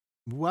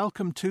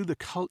Welcome to the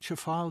Culture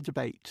File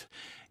debate.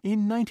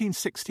 In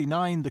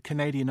 1969, the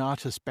Canadian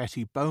artist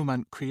Betty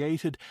Beaumont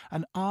created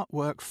an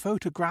artwork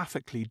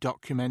photographically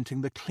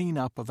documenting the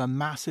cleanup of a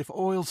massive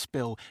oil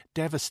spill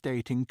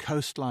devastating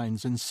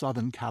coastlines in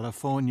Southern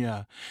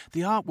California.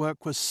 The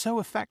artwork was so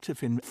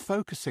effective in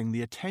focusing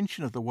the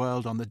attention of the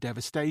world on the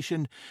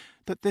devastation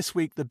that this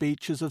week the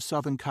beaches of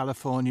Southern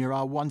California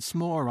are once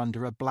more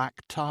under a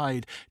black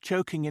tide,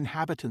 choking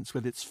inhabitants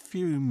with its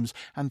fumes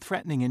and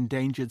threatening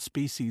endangered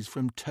species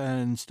from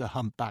terns to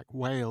humpback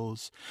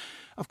whales.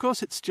 Of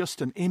course, it's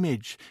just an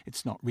image.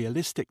 It's not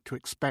realistic to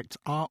expect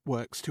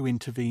artworks to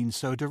intervene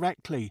so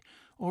directly.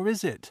 Or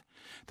is it?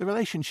 The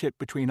relationship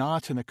between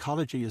art and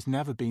ecology has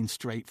never been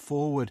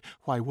straightforward.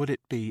 Why would it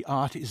be?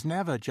 Art is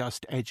never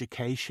just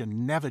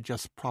education, never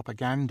just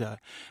propaganda.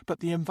 But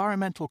the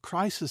environmental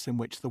crisis in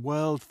which the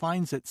world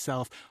finds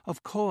itself,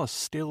 of course,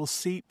 still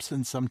seeps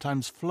and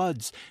sometimes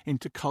floods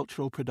into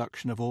cultural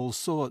production of all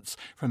sorts,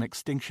 from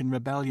Extinction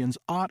Rebellion's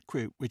art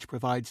group, which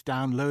provides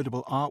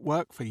downloadable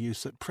artwork for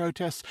use at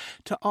protests,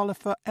 to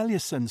Oliver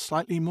Eliason's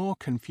slightly more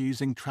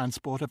confusing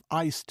transport of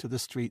ice to the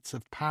streets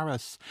of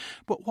Paris.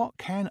 But what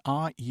can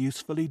art usefully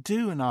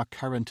do in our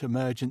current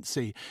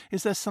emergency?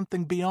 Is there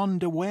something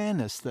beyond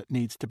awareness that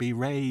needs to be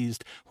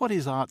raised? What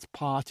is art's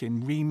part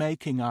in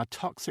remaking our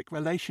toxic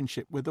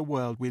relationship with the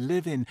world we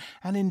live in?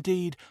 And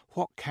indeed,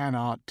 what can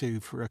art do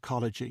for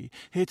ecology?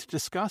 Here to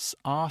discuss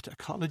art,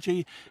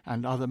 ecology,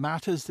 and other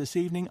matters this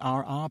evening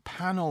are our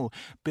panel.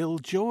 Bill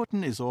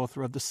Jordan is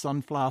author of The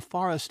Sunflower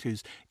Forest,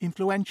 whose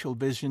influential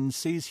vision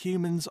sees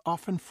humans'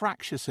 often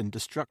fractious and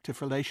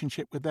destructive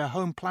relationship with their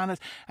home planet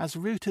as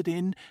rooted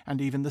in,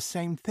 and even the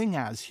same thing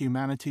as,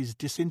 humanity's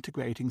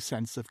disintegrating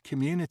sense of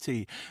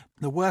community.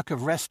 The work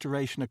of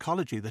restoration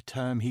ecology, the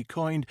term he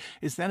coined,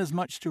 is then as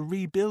much to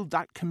rebuild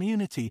that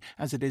community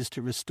as it is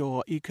to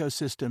restore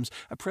ecosystems,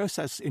 a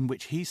process in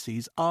which he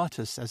sees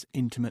artists as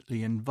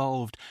intimately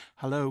involved.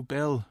 Hello,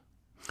 Bill.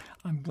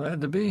 I'm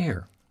glad to be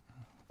here.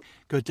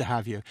 Good to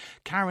have you.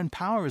 Karen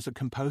Power is a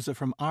composer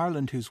from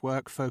Ireland whose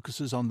work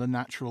focuses on the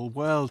natural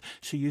world.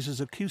 She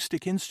uses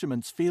acoustic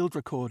instruments, field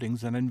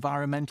recordings and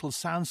environmental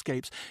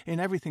soundscapes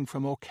in everything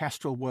from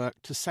orchestral work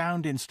to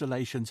sound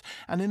installations,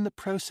 and in the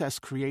process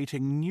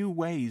creating new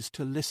ways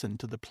to listen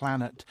to the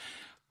planet.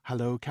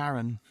 Hello,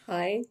 Karen.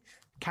 Hi.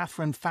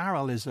 Catherine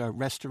Farrel is a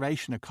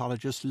restoration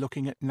ecologist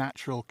looking at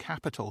natural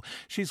capital.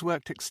 She's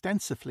worked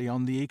extensively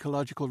on the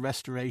ecological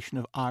restoration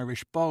of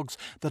Irish bogs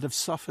that have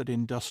suffered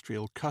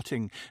industrial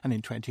cutting. And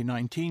in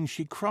 2019,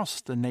 she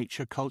crossed the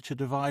nature-culture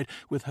divide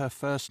with her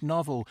first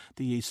novel,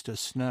 The Easter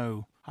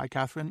Snow. Hi,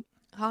 Catherine.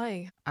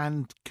 Hi.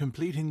 And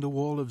completing the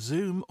wall of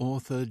Zoom,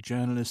 author,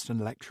 journalist and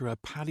lecturer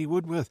Paddy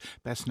Woodworth,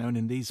 best known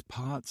in these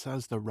parts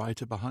as the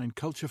writer behind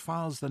Culture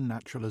Files, the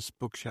Naturalist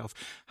bookshelf.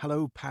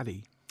 Hello,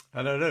 Paddy.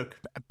 Hello, Luke.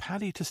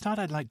 Paddy, to start,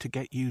 I'd like to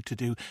get you to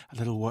do a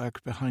little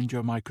work behind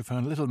your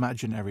microphone, a little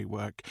imaginary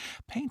work.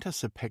 Paint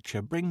us a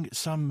picture, bring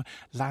some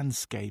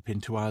landscape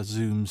into our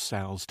Zoom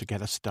cells to get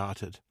us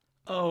started.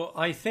 Oh,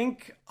 I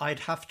think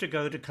I'd have to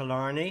go to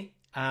Killarney.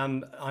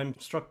 I'm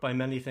struck by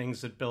many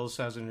things that Bill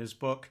says in his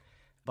book,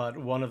 but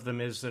one of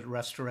them is that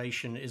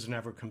restoration is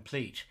never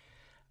complete.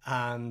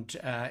 And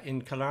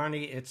in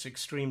Killarney, it's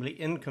extremely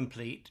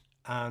incomplete.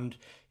 And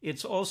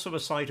it's also a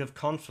site of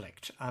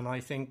conflict, and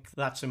I think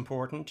that's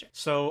important.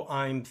 So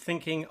I'm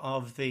thinking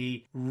of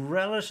the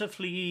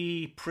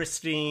relatively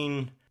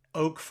pristine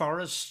oak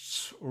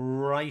forests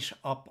right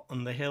up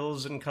on the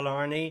hills in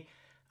Killarney,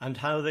 and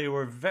how they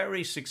were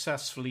very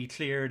successfully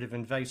cleared of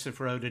invasive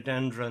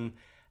rhododendron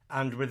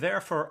and were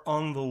therefore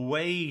on the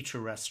way to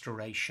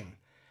restoration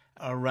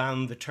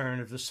around the turn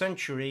of the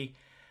century,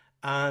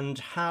 and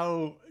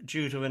how,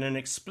 due to an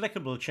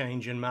inexplicable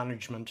change in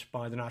management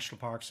by the National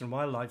Parks and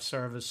Wildlife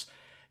Service,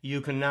 you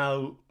can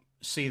now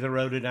see the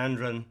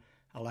rhododendron.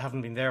 Well, I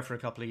haven't been there for a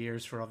couple of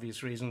years for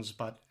obvious reasons,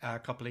 but a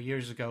couple of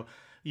years ago,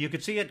 you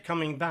could see it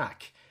coming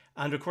back.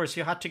 And of course,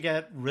 you had to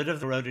get rid of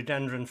the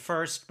rhododendron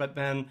first, but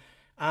then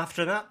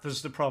after that,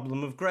 there's the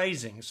problem of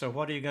grazing. So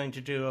what are you going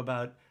to do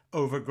about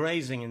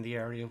overgrazing in the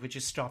area, which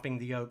is stopping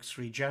the oaks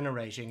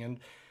regenerating? And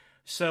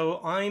so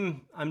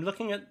I'm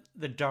looking at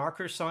the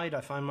darker side.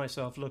 I find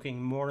myself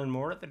looking more and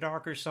more at the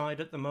darker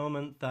side at the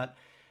moment, that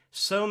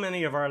so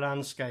many of our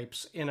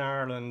landscapes in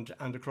Ireland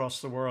and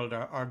across the world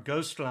are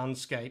ghost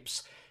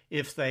landscapes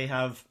if they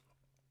have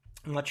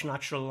much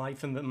natural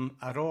life in them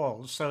at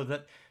all. So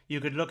that you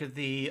could look at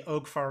the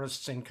oak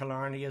forests in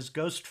Killarney as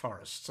ghost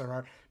forests. There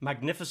are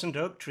magnificent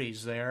oak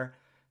trees there,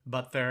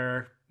 but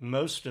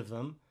most of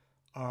them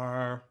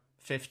are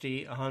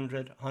 50,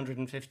 100,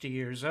 150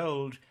 years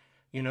old,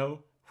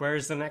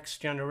 Where's the next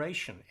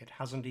generation? It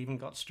hasn't even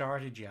got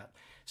started yet.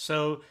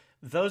 So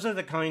those are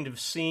the kind of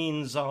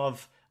scenes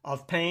of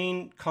of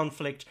pain,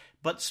 conflict,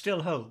 but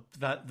still hope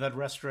that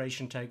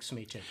restoration takes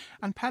me to.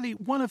 And Paddy,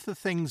 one of the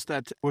things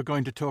that we're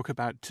going to talk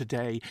about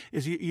today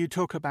is you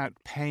talk about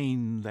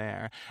pain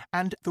there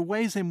and the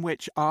ways in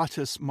which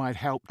artists might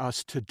help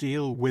us to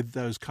deal with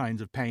those kinds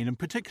of pain. And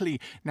particularly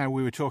now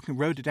we were talking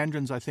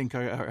rhododendrons, I think,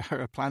 are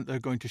a plant that are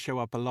going to show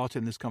up a lot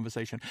in this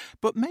conversation.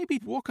 But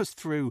maybe walk us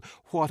through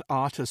what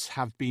artists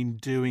have been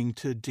doing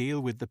to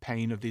deal with the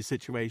pain of these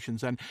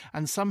situations and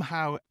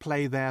somehow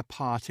play their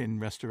part in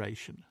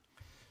restoration.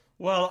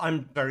 Well,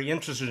 I'm very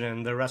interested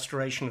in the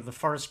restoration of the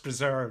forest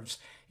preserves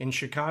in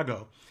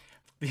Chicago.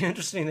 The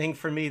interesting thing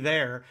for me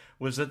there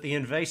was that the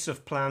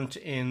invasive plant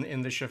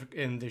in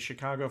the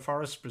Chicago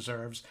forest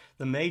preserves,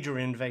 the major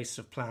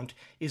invasive plant,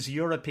 is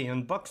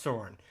European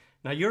buckthorn.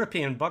 Now,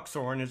 European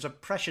buckthorn is a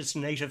precious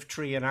native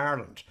tree in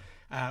Ireland,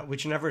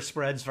 which never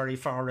spreads very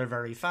far or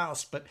very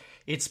fast, but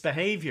its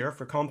behaviour,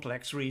 for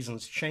complex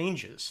reasons,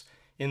 changes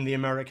in the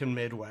American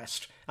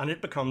Midwest, and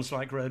it becomes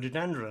like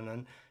rhododendron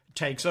and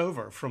takes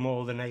over from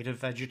all the native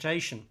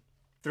vegetation.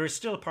 There are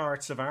still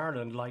parts of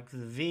Ireland like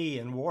the V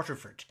in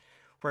Waterford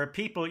where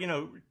people,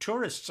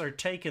 tourists are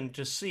taken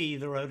to see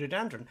the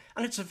rhododendron,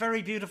 and it's a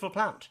very beautiful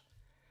plant.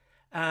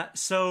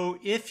 So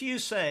if you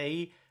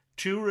say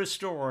to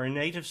restore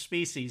native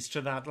species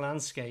to that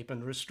landscape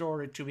and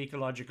restore it to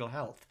ecological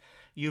health,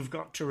 you've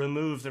got to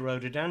remove the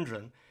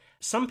rhododendron.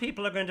 Some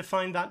people are going to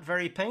find that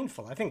very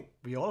painful. I think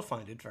we all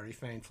find it very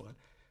painful.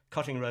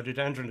 Cutting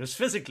rhododendron is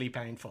physically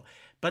painful.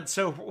 But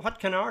so what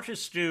can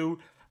artists do?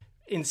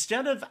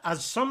 Instead of,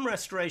 as some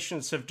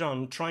restorations have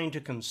done, trying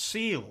to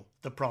conceal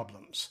the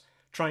problems,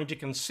 trying to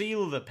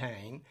conceal the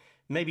pain,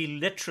 maybe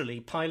literally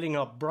piling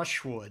up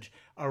brushwood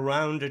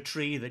around a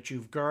tree that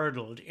you've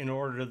girdled in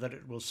order that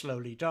it will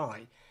slowly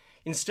die.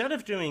 Instead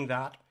of doing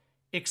that,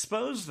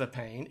 expose the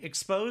pain,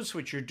 expose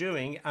what you're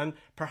doing, and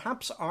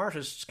perhaps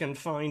artists can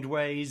find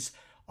ways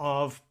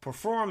of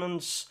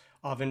performance,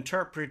 of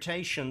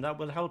interpretation that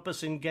will help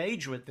us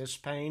engage with this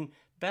pain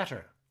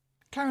better.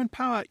 Karen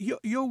Power,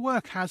 your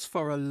work has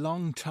for a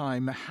long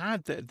time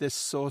had this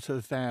sort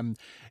of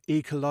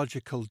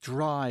ecological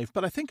drive,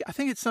 but I think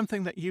it's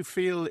something that you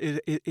feel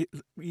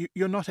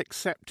you're not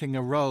accepting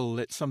a role.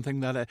 It's something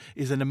that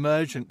is an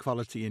emergent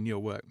quality in your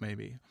work,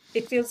 maybe.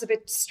 It feels a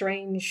bit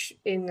strange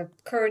in the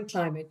current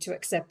climate to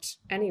accept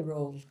any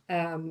role.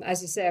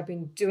 As you say, I've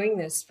been doing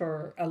this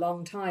for a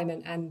long time,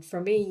 and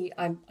for me,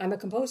 I'm a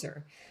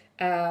composer.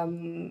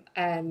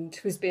 And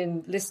who's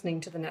been listening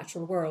to the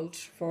natural world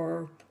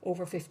for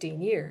over 15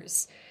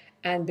 years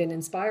and been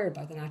inspired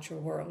by the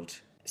natural world.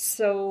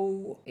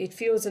 So it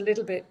feels a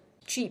little bit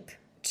cheap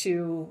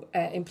to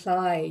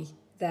imply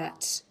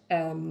that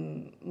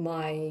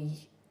my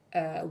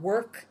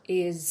work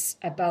is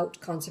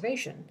about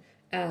conservation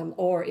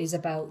or is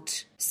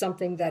about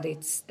something that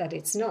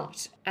it's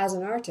not. As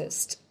an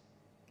artist,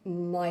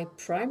 my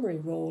primary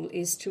role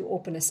is to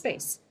open a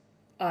space.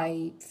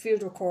 I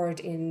field record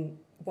in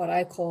what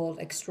I call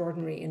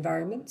extraordinary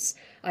environments.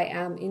 I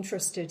am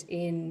interested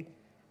in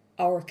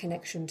our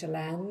connection to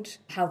land,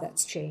 how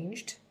that's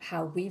changed,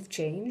 how we've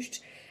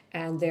changed,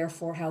 and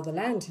therefore how the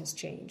land has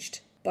changed.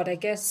 But I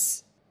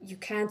guess you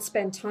can't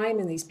spend time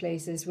in these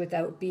places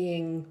without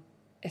being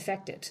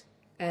affected.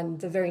 And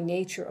the very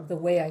nature of the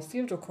way I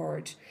field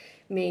record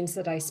means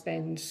that I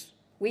spend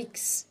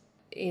weeks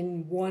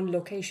in one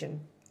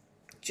location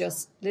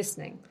just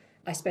listening.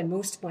 I spend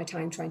most of my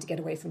time trying to get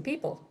away from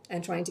people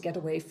and trying to get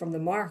away from the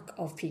mark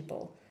of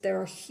people. There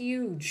are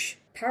huge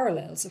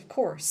parallels, of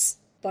course,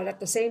 but at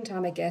the same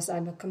time, I guess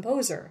I'm a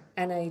composer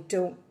and I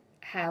don't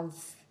have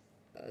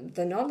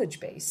the knowledge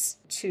base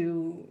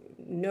to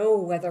know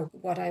whether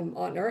what I'm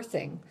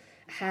unearthing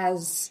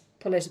has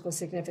political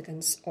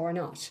significance or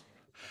not.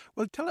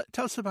 Well, tell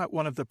us about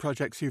one of the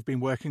projects you've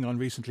been working on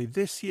recently.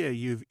 This year,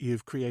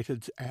 you've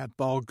created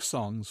bog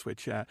songs,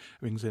 which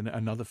brings in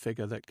another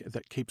figure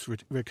that keeps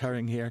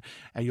recurring here.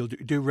 You'll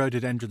do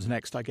rhododendrons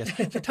next, I guess.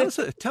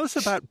 So tell us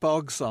about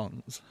bog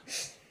songs.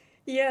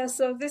 Yeah,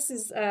 so this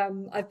is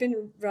I've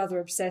been rather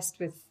obsessed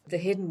with the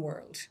hidden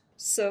world.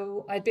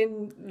 So I've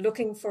been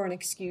looking for an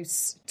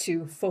excuse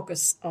to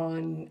focus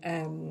on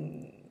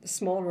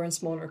smaller and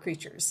smaller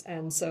creatures,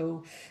 and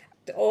so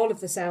all of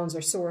the sounds are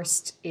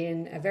sourced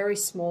in a very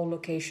small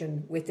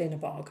location within a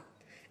bog,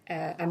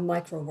 a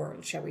micro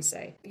world, shall we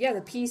say. Yeah,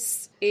 the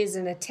piece is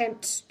an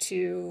attempt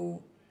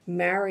to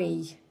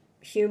marry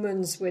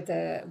humans with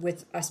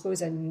I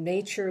suppose, a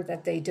nature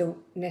that they don't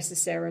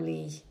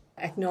necessarily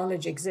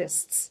acknowledge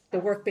exists. The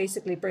work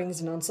basically brings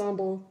an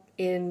ensemble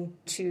in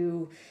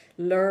to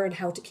learn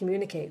how to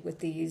communicate with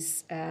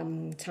these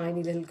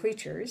tiny little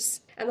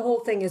creatures. And the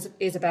whole thing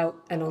is about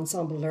an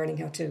ensemble learning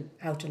how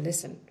to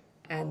listen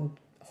and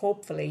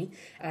hopefully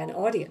an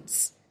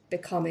audience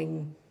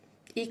becoming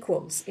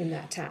equals in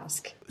that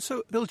task.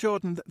 So, Bill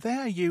Jordan,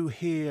 there you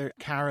hear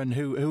Karen,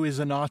 who is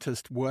an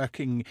artist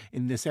working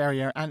in this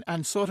area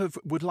and sort of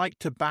would like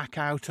to back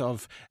out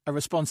of a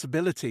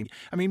responsibility.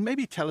 I mean,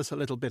 maybe tell us a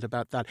little bit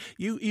about that.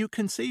 You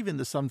conceive in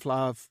the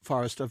Sunflower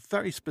Forest a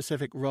very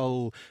specific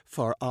role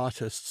for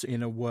artists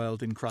in a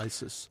world in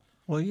crisis.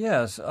 Well,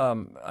 yes.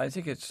 I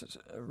think it's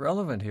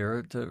relevant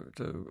here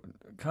to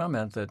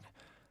comment that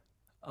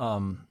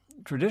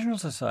traditional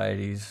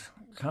societies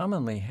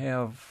commonly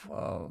have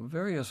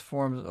various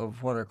forms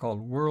of what are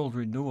called world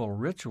renewal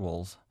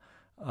rituals,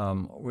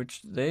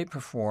 which they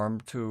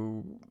perform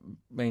to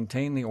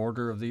maintain the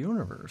order of the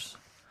universe.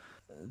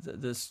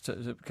 This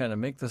to kind of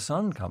make the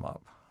sun come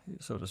up,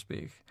 so to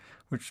speak,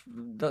 which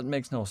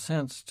makes no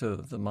sense to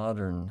the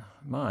modern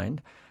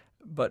mind,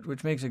 but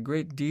which makes a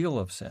great deal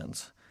of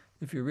sense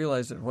if you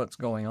realize that what's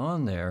going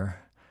on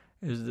there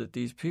is that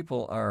these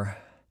people are,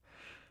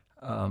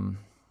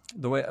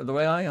 the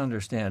way I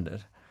understand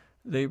it,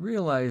 they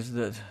realize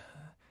that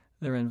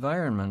their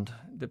environment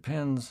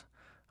depends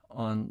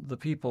on the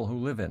people who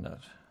live in it,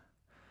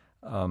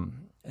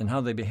 and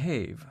how they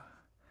behave,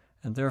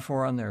 and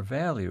therefore on their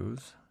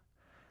values,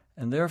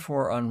 and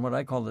therefore on what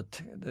I call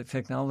the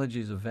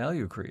technologies of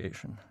value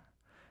creation,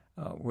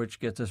 which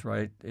gets us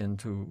right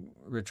into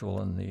ritual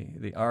and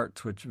the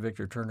arts, which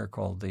Victor Turner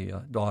called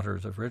the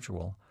daughters of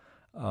ritual.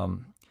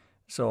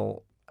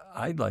 So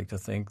I'd like to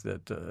think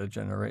that the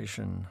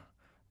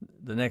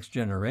next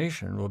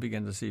generation will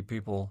begin to see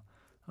people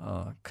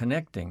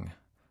connecting.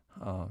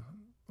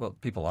 Well,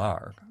 people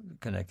are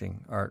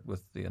connecting art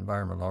with the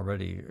environment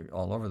already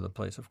all over the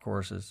place, of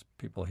course, as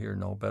people here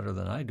know better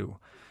than I do.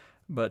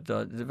 But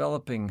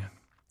developing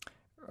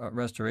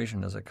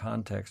restoration as a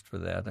context for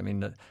that. I mean,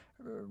 the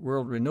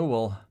world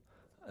renewal,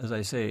 as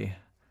I say,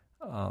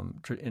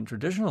 in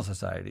traditional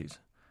societies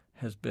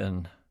has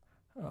been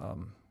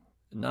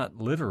not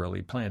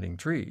literally planting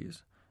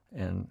trees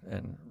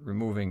and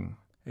removing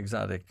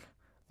exotic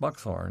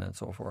buckthorn and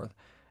so forth.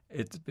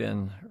 It's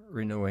been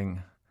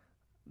renewing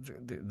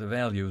the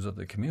values of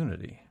the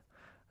community.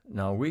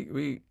 Now,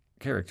 we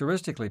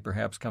characteristically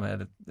perhaps come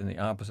at it in the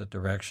opposite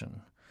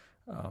direction.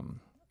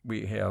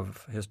 We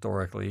have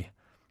historically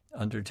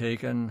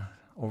undertaken,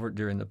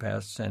 during the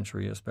past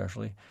century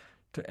especially,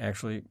 to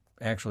actually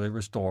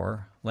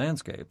restore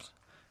landscapes.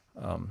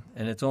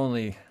 And it's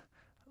only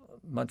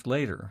much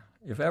later,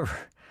 if ever,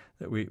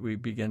 that we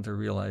begin to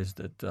realize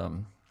that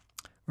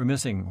we're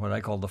missing what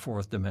I call the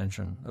fourth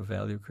dimension of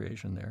value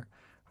creation there,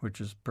 which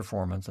is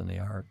performance and the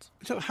arts.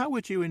 So how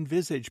would you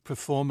envisage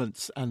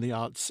performance and the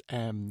arts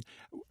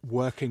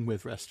working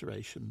with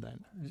restoration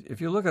then? If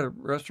you look at a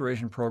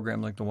restoration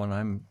program like the one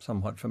I'm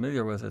somewhat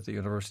familiar with at the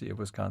University of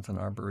Wisconsin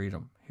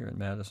Arboretum here in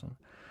Madison,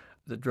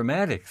 the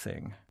dramatic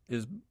thing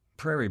is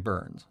prairie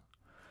burns,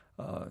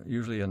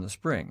 usually in the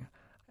spring.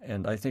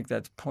 And I think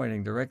that's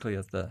pointing directly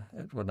at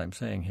what I'm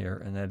saying here,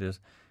 and that is,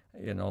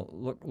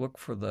 look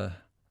for the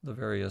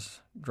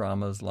various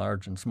dramas,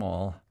 large and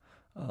small,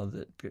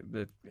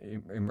 that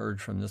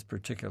emerge from this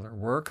particular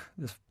work,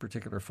 this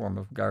particular form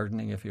of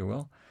gardening, if you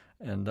will,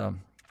 and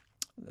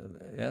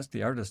ask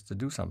the artist to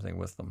do something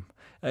with them.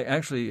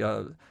 Actually,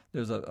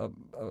 there's a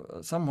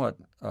somewhat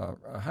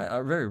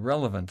a very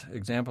relevant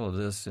example of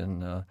this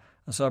in a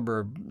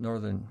suburb,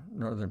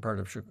 northern part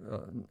of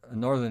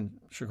northern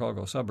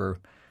Chicago suburb,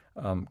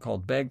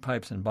 called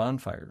Bagpipes and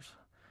Bonfires,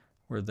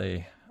 where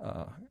they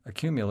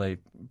accumulate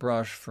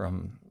brush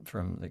from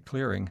the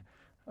clearing.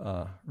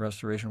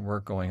 Restoration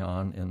work going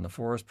on in the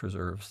forest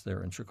preserves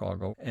there in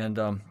Chicago, and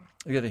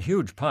you get a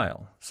huge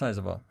pile, size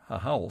of a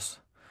house,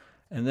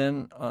 and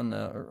then on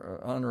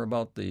or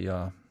about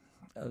the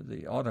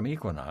autumn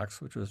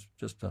equinox, which was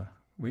just a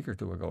week or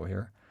two ago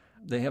here,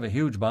 they have a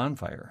huge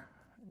bonfire,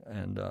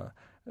 and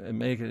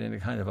make it into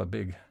kind of a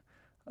big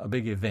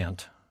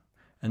event,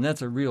 and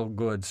that's a real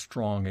good,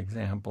 strong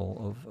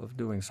example of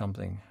doing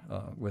something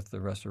with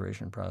the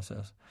restoration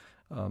process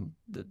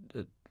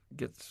that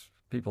gets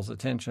people's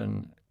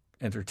attention,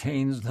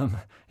 entertains them,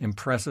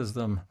 impresses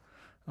them,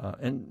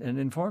 and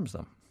informs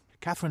them.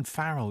 Catherine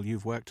Farrel,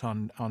 you've worked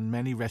on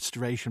many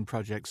restoration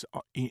projects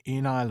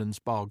in islands,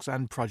 bogs,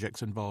 and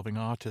projects involving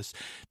artists.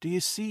 Do you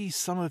see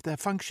some of their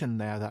function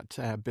there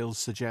that Bill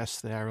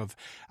suggests there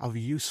of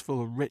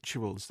useful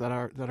rituals that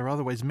are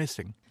otherwise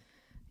missing?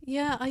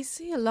 Yeah, I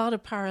see a lot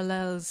of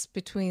parallels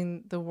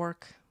between the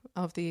work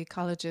of the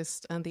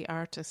ecologist and the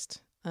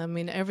artist. I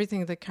mean,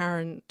 everything that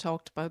Karen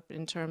talked about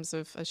in terms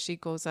of as she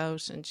goes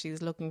out and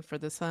she's looking for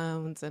the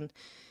sounds and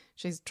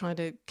she's trying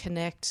to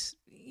connect,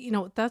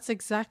 that's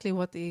exactly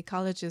what the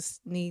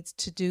ecologist needs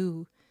to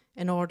do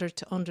in order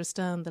to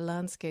understand the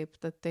landscape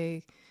that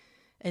they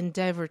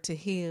endeavour to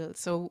heal.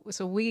 So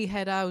we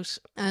head out,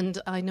 and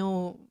I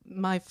know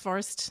my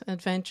first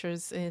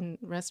adventures in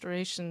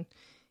restoration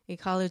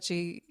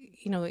ecology,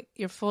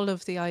 you're full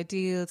of the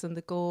ideals and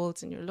the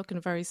goals and you're looking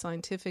very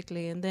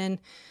scientifically, and then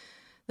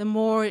the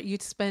more you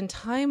spend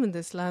time in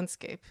this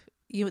landscape,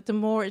 the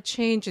more it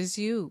changes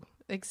you.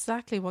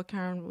 Exactly what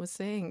Karen was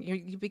saying.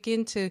 You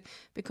begin to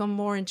become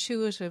more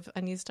intuitive,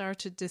 and you start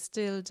to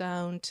distill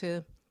down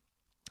to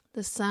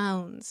the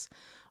sounds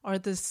or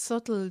the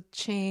subtle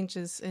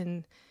changes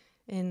in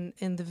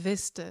the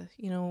vista,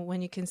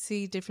 when you can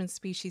see different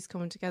species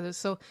coming together.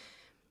 So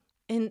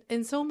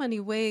in so many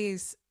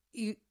ways,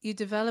 you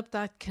develop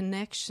that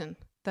connection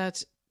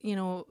that,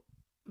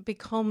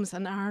 becomes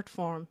an art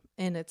form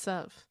in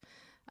itself.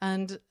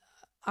 And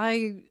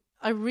I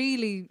I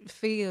really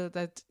feel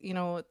that,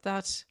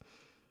 that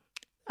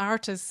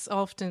artists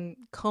often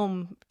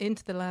come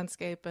into the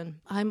landscape, and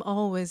I'm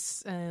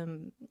always,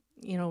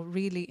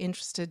 really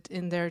interested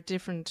in their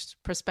different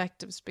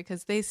perspectives,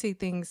 because they see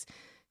things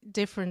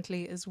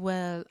differently as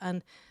well.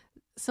 And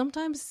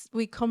sometimes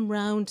we come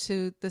round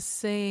to the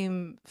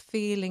same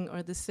feeling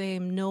or the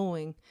same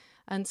knowing.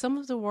 And some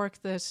of the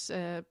work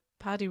that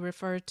Paddy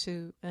referred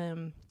to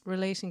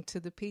relating to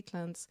the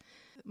peatlands,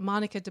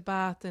 Monica de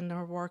Bath in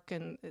her work,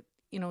 and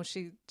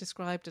she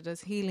described it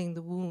as healing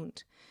the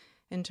wound,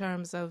 in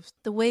terms of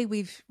the way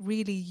we've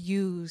really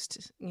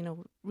used,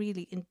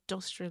 really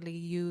industrially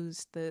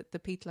used the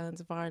peatlands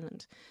of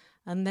Ireland.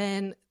 And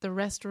then the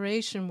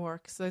restoration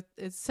works that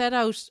it's set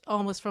out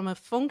almost from a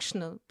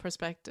functional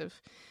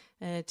perspective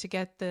to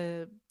get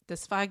the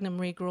sphagnum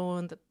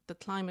regrown, the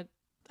climate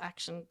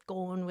action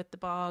going with the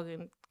bog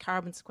and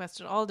carbon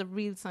sequestered, all the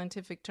real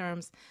scientific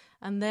terms.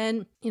 And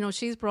then,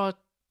 she's brought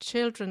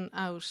children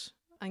out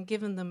and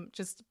given them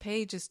just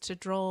pages to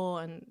draw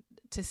and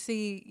to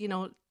see,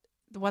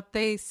 what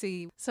they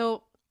see.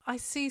 So I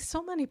see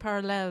so many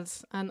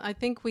parallels, and I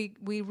think we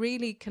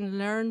really can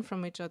learn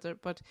from each other.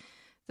 But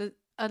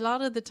a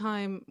lot of the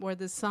time where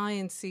the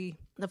sciencey,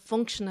 the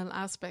functional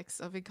aspects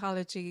of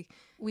ecology,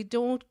 we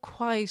don't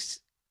quite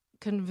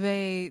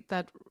convey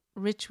that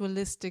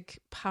ritualistic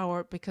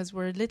power, because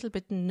we're a little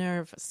bit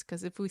nervous.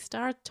 Because if we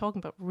start talking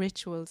about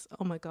rituals,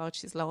 oh my God,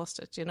 she's lost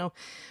it,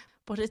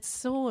 But it's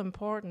so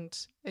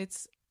important.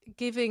 It's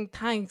giving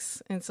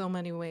thanks in so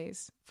many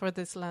ways for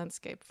this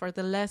landscape, for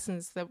the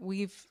lessons that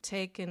we've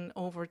taken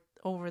over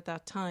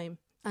that time.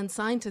 And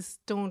scientists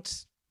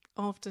don't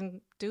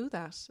often do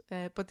that,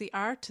 but the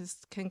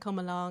artists can come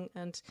along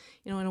and,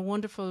 in a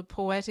wonderful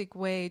poetic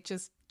way,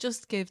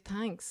 just give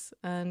thanks.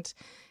 And,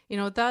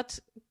 that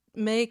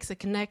makes a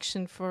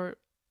connection for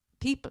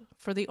people,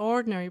 for the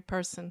ordinary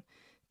person,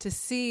 to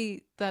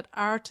see that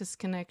artist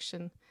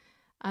connection,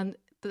 and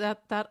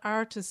that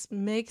artist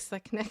makes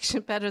that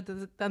connection better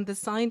than the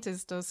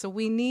scientist does. So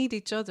we need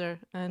each other,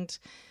 and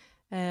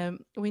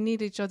we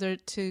need each other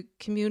to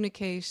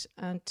communicate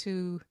and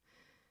to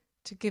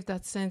give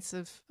that sense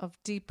of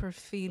deeper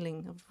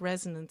feeling, of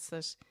resonance,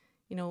 that,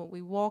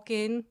 we walk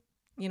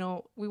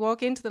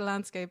into the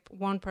landscape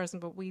one person,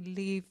 but we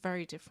leave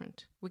very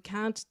different. We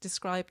can't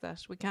describe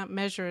that. We can't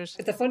measure it.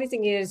 The funny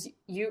thing is,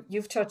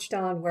 you've touched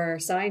on where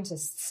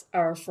scientists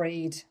are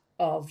afraid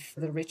of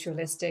the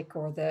ritualistic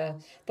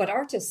but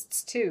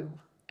artists too.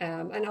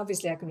 And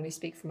obviously I can only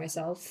speak for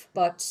myself,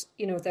 but,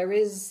 there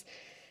is,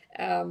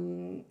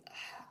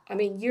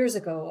 years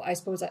ago, I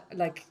suppose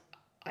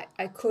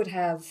I could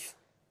have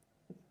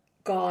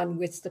gone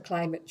with the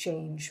climate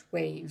change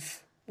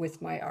wave with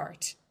my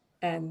art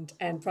and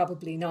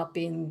probably not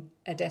been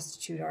a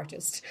destitute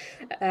artist,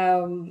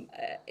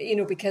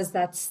 because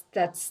that's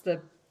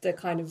the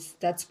kind of,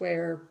 that's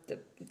where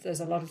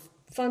there's a lot of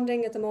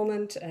funding at the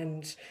moment.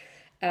 And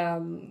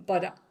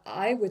but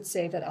I would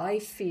say that I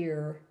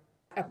fear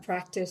a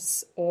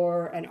practice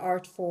or an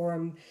art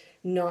form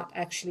not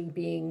actually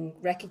being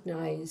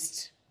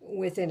recognised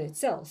within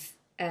itself,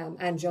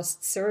 and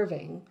just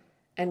serving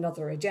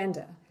another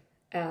agenda.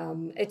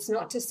 It's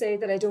not to say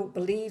that I don't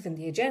believe in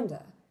the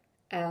agenda,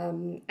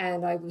 and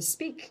I will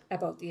speak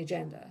about the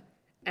agenda,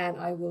 and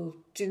I will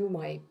do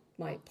my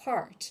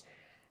part.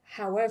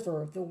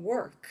 However, the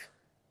work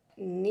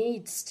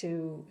needs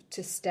to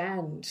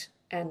stand,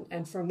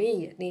 and for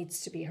me, it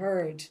needs to be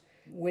heard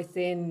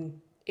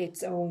within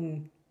its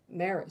own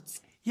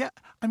merits. Yeah,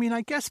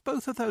 I guess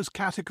both of those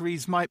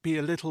categories might be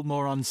a little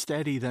more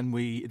unsteady than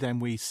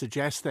we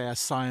suggest there,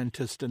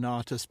 scientist and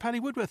artist. Paddy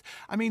Woodworth,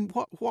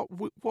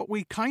 what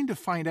we kind of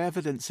find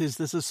evidence is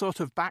there's a sort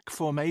of back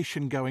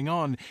formation going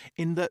on,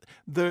 in that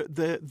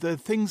the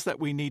things that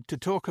we need to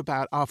talk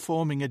about are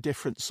forming a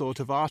different sort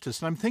of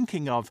artist. And I'm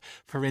thinking of,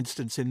 for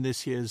instance, in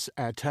this year's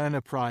Turner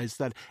Prize,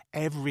 that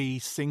every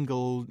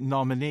single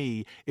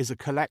nominee is a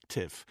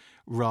collective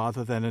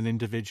rather than an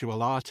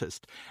individual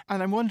artist.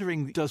 And I'm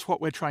wondering, does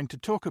what we're trying to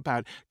talk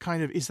about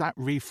is that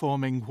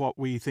reforming what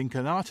we think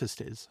an artist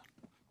is?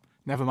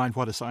 Never mind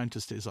what a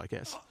scientist is, I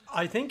guess.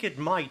 I think it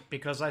might,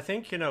 because I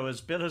think,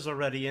 as Bill has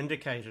already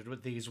indicated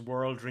with these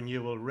world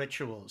renewal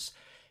rituals,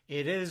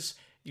 it is,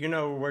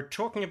 we're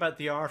talking about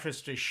the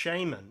artist as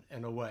shaman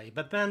in a way,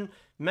 but then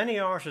many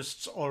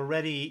artists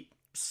already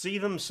see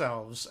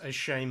themselves as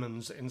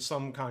shamans in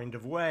some kind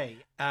of way.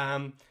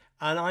 And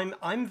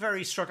I'm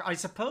very struck. I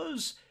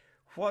suppose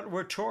what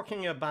we're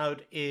talking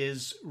about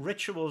is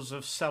rituals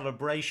of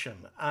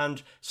celebration,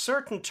 and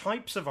certain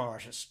types of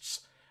artists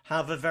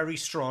have a very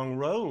strong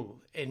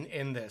role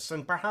in this.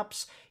 And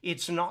perhaps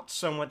it's not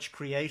so much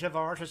creative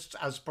artists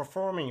as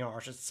performing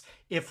artists,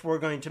 if we're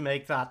going to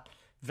make that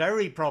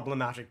very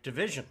problematic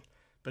division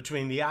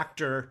between the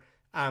actor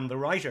and the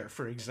writer,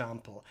 for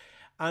example.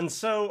 And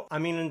so,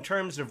 in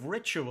terms of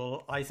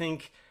ritual, I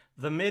think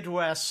the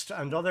Midwest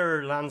and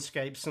other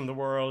landscapes in the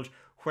world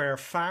where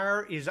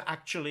fire is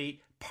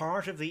actually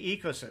part of the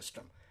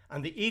ecosystem,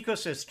 and the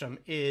ecosystem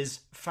is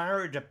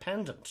fire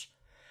dependent,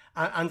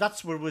 And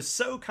that's what was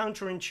so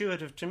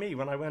counterintuitive to me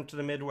when I went to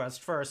the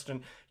Midwest first.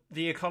 And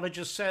the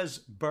ecologist says,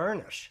 burn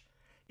it.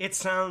 It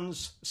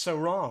sounds so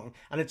wrong.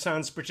 And it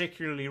sounds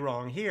particularly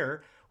wrong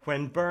here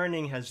when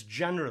burning has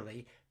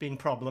generally been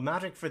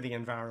problematic for the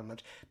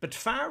environment. But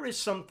fire is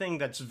something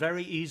that's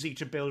very easy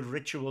to build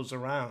rituals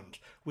around.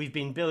 We've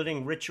been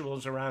building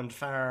rituals around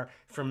fire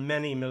for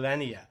many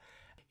millennia.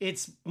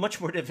 It's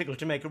much more difficult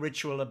to make a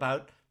ritual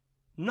about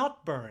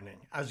not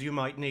burning, as you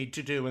might need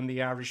to do in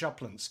the Irish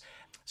uplands.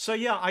 So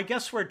yeah, I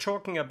guess we're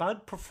talking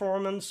about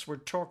performance, we're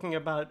talking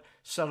about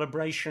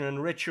celebration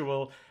and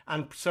ritual,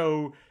 and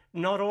so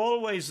not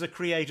always the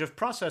creative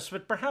process,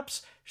 but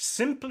perhaps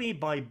simply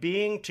by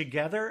being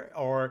together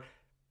or,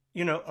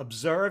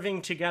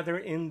 observing together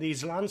in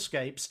these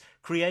landscapes,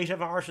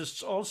 creative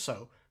artists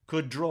also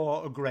could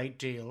draw a great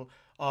deal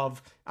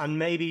of, and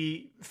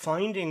maybe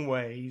finding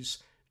ways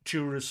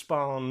to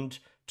respond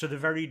to the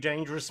very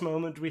dangerous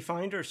moment we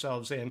find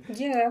ourselves in.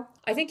 Yeah,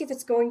 I think if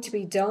it's going to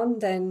be done,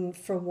 then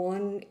for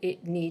one,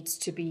 it needs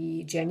to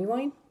be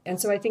genuine. And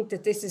so I think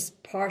that this is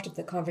part of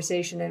the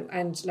conversation.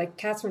 And like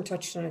Catherine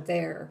touched on it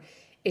there,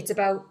 it's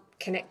about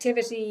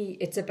connectivity,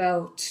 it's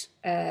about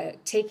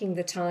taking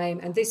the time.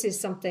 And this is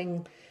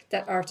something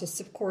that artists,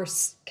 of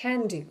course,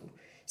 can do.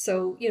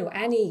 So,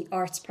 any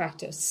arts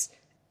practice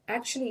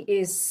actually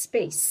is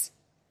space.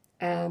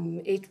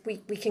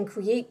 We can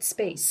create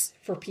space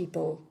for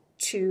people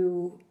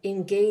to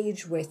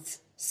engage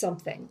with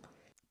something.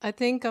 I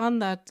think on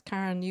that,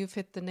 Karen, you've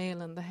hit the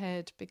nail on the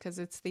head, because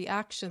it's the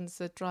actions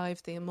that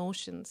drive the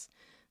emotions,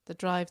 that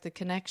drive the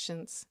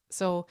connections.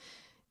 So,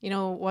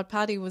 what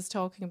Paddy was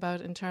talking about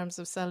in terms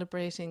of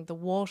celebrating the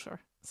water.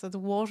 So the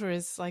water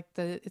is like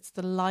it's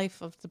the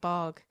life of the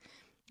bog.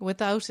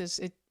 Without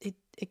it,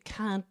 it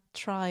can't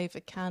thrive,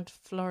 it can't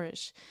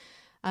flourish.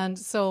 And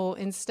so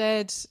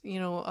instead,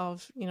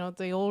 of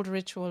the old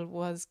ritual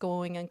was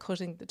going and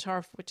cutting the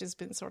turf, which has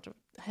been sort of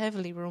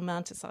heavily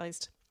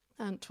romanticized.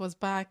 And it was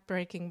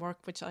back-breaking work,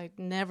 which I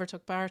never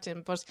took part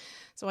in. But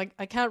so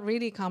I can't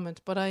really comment,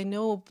 but I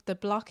know the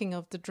blocking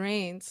of the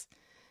drains,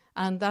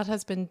 and that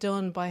has been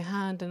done by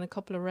hand in a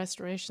couple of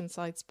restoration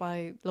sites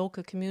by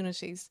local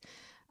communities.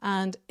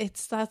 And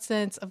it's that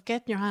sense of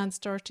getting your hands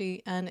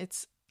dirty, and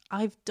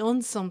I've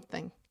done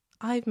something.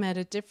 I've made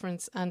a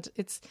difference, and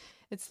it's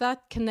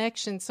that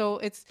connection.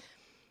 So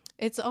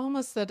it's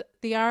almost that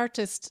the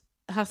artist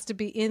has to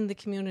be in the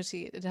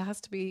community. It has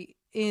to be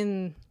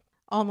in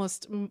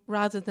almost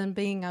rather than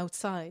being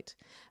outside,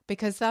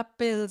 because that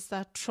builds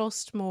that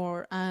trust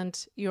more,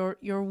 and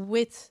you're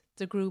with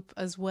the group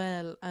as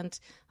well. And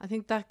I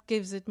think that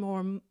gives it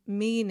more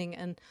meaning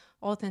and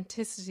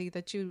authenticity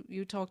that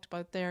you talked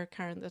about there,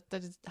 Karen,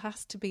 that it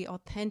has to be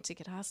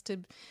authentic. It has to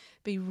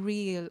be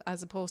real,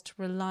 as opposed to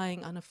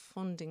relying on a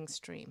funding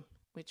stream,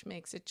 which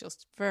makes it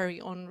just very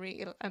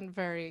unreal and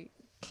very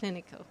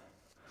clinical.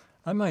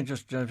 I might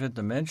just jump in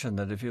to mention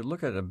that if you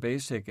look at a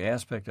basic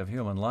aspect of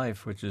human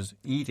life, which is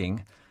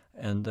eating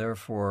and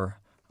therefore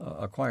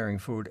acquiring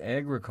food,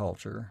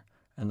 agriculture,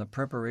 and the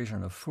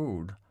preparation of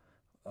food,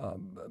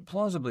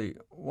 plausibly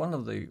one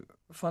of the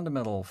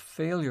fundamental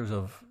failures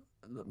of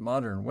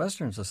modern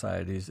Western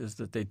societies is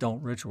that they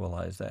don't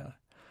ritualize that.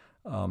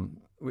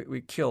 We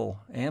kill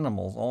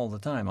animals all the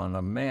time on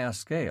a mass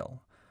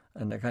scale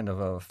in a kind of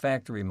a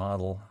factory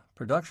model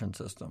production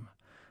system.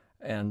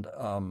 And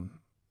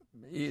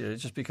it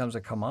just becomes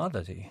a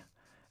commodity,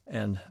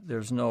 and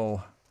there's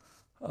no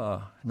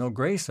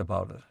grace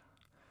about it.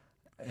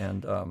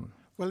 And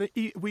well,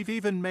 we've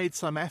even made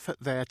some effort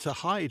there to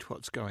hide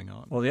what's going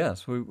on. Well,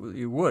 yes,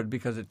 you would,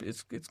 because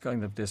it's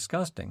kind of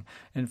disgusting.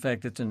 In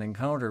fact, it's an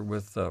encounter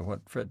with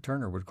what Fred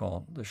Turner would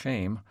call the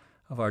shame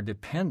of our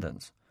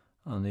dependence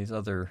on these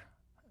other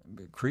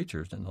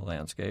creatures in the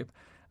landscape,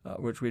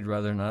 which we'd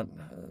rather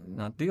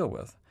not deal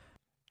with.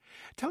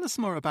 Tell us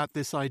more about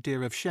this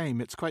idea of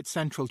shame. It's quite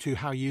central to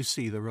how you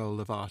see the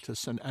role of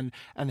artists and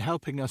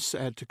helping us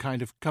to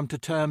kind of come to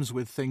terms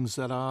with things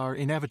that are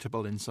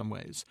inevitable in some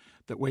ways,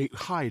 that we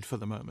hide for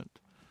the moment.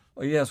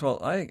 Well, yes,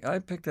 well, I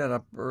picked that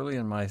up early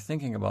in my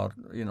thinking about,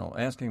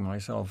 asking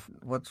myself,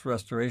 what's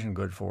restoration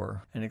good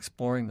for, and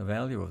exploring the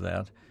value of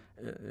that.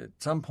 At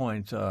some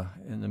point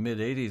in the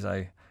mid-'80s,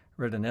 I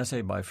read an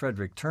essay by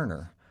Frederick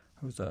Turner,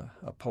 who's a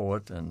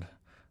poet and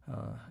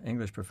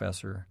English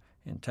professor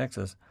in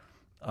Texas.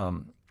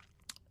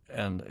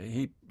 And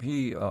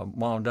he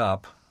wound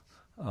up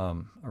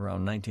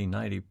around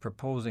 1990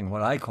 proposing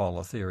what I call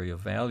a theory of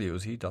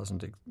values. He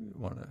doesn't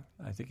want to.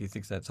 I think he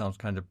thinks that sounds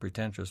kind of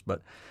pretentious,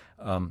 but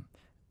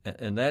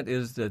and that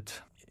is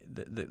that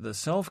the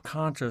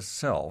self-conscious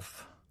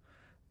self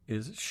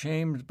is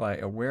shamed by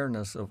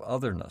awareness of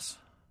otherness,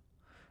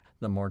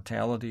 the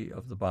mortality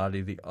of the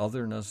body, the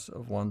otherness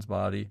of one's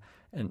body,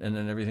 and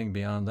then everything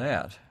beyond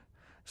that.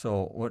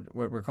 So what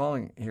we're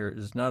calling here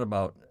is not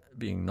about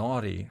being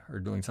naughty or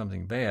doing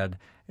something bad.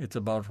 It's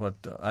about what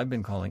I've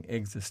been calling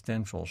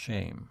existential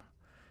shame.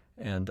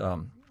 And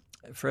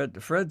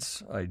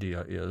Fred's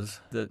idea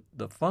is that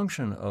the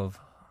function of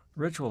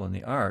ritual in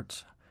the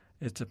arts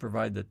is to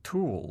provide the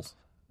tools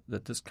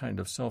that this kind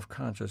of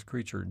self-conscious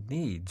creature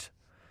needs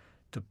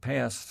to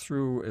pass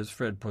through, as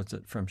Fred puts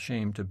it, from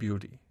shame to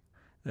beauty.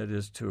 That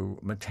is, to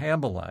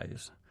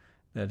metabolize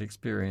that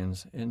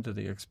experience into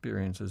the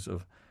experiences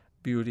of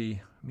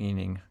beauty,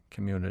 meaning,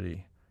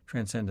 community,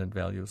 transcendent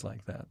values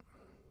like that.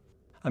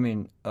 I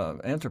mean,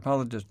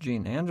 anthropologist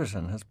Gene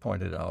Anderson has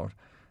pointed out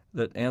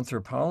that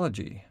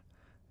anthropology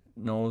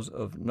knows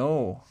of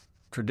no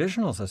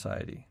traditional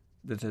society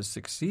that has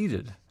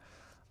succeeded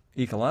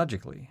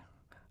ecologically,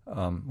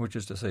 which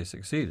is to say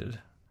succeeded,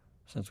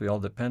 since we all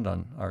depend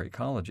on our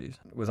ecologies,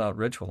 without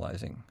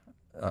ritualizing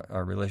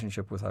our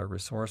relationship with our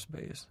resource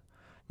base.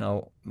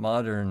 Now,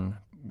 modern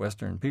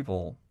Western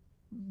people,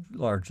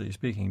 largely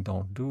speaking,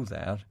 don't do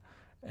that,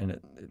 and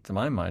to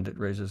my mind, it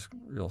raises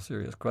real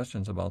serious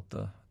questions about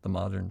the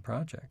modern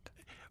project.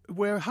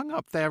 We're hung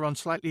up there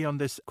slightly on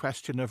this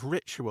question of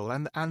ritual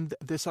and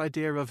this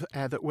idea of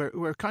that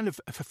we're kind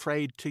of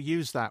afraid to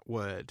use that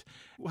word.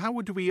 How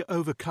would we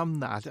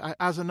overcome that?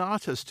 As an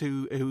artist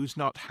who's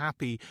not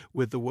happy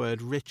with the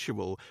word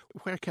ritual,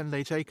 where can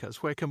they take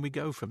us? Where can we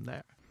go from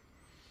there?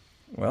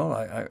 Well,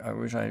 I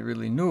wish I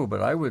really knew,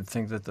 but I would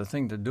think that the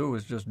thing to do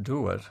is just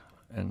do it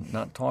and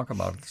not talk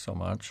about it so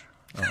much.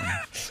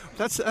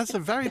 That's a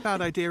very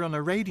bad idea on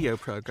a radio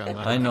program.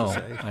 I know.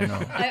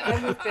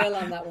 I'm with Bill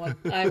on that one.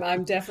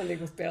 I'm definitely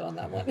with Bill on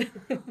that one.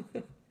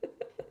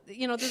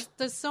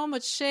 There's so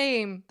much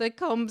shame that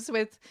comes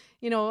with,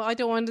 I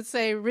don't want to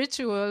say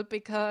ritual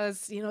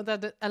because,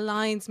 that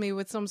aligns me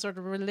with some sort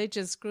of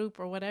religious group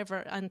or whatever.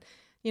 And,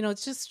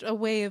 it's just a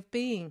way of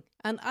being.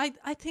 And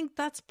I think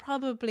that's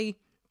probably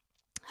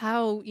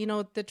how,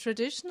 the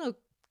traditional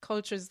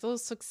cultures,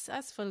 those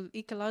successful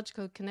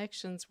ecological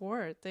connections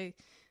were. They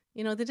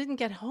didn't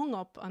get hung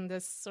up on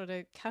this sort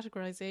of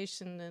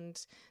categorization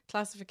and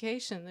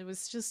classification. It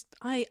was just,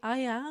 I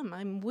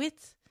am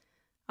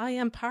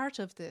part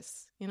of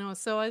this,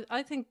 So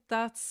I think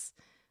that's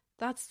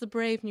the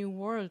brave new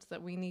world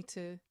that we need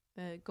to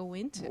go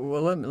into.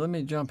 Well, let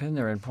me jump in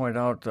there and point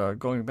out,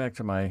 going back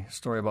to my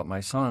story about my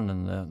son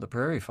and the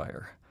prairie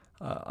fire,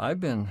 I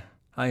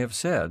have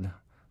said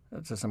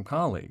to some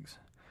colleagues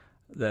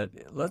that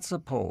let's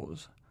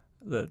suppose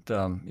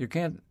that you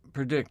can't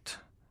predict.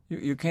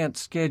 You can't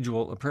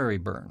schedule a prairie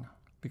burn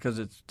because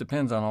it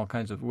depends on all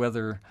kinds of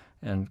weather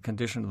and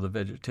condition of the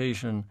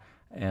vegetation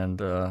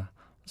and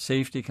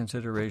safety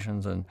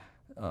considerations and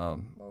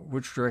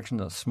which direction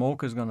the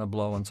smoke is going to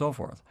blow and so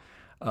forth.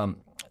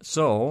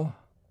 So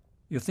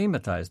you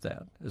thematize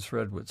that, as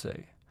Fred would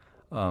say.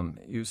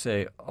 You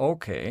say,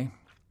 okay,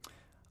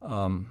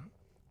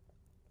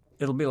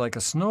 it'll be like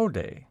a snow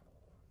day.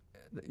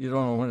 You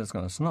don't know when it's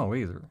going to snow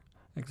either,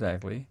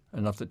 exactly,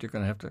 enough that you're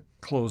going to have to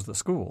close the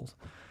schools.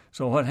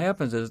 So what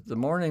happens is the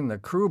morning the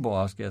crew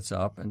boss gets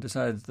up and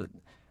decides that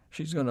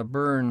she's going to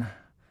burn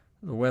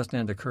the west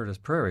end of Curtis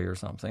Prairie or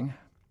something.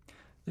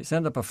 They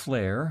send up a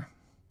flare,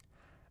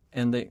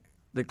 and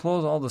they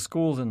close all the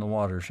schools in the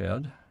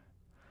watershed,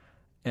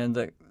 and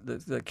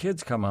the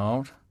kids come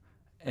out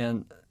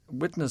and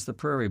witness the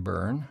prairie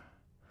burn,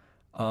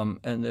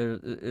 and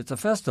it's a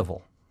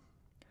festival.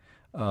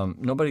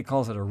 Nobody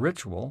calls it a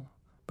ritual,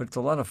 but it's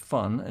a lot of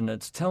fun, and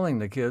it's telling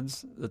the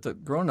kids that the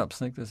grown-ups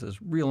think this is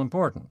real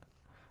important.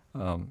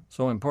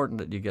 So important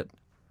that you get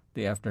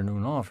the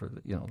afternoon off, or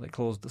they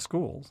close the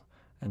schools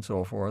and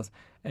so forth,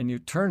 and you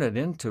turn it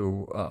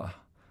into,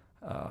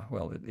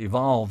 it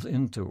evolves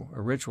into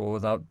a ritual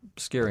without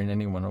scaring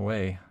anyone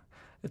away.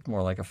 It's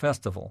more like a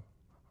festival,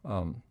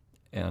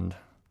 and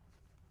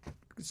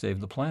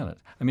save the planet.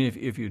 I mean,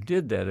 if you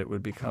did that, it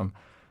would become,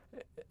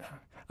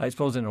 I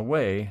suppose, in a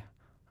way.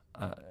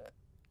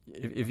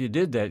 If you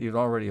did that, you'd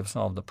already have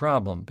solved the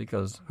problem,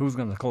 because who's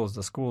going to close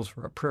the schools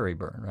for a prairie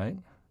burn, right?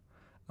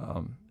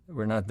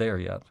 We're not there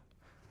yet,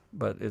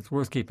 but it's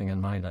worth keeping in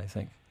mind, I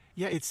think.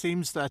 Yeah, it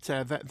seems that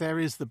there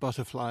is the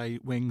butterfly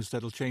wings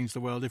that'll change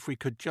the world. If we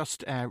could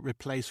just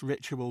replace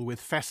ritual with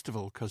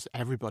festival, because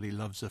everybody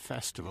loves a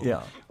festival.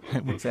 Yeah,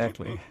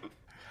 exactly.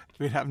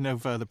 We'd have no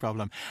further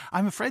problem.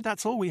 I'm afraid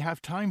that's all we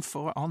have time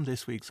for on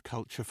this week's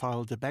Culture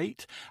File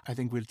debate. I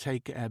think we'll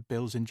take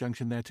Bill's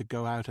injunction there to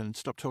go out and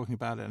stop talking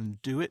about it and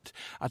do it.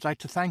 I'd like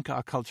to thank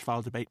our Culture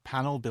File debate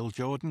panel, Bill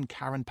Jordan,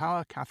 Karen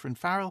Power, Catherine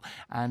Farrel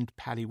and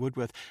Paddy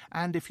Woodworth.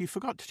 And if you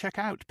forgot to check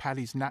out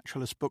Paddy's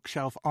Naturalist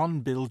bookshelf on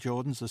Bill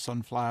Jordan's The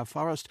Sunflower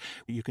Forest,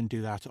 you can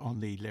do that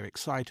on the Lyric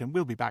site. And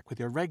we'll be back with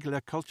your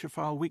regular Culture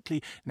File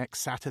Weekly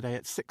next Saturday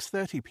at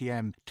 6:30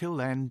 p.m. Till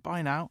then,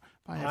 bye now.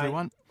 Bye,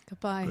 everyone.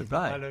 Goodbye.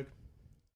 Goodbye. Bye, Luke.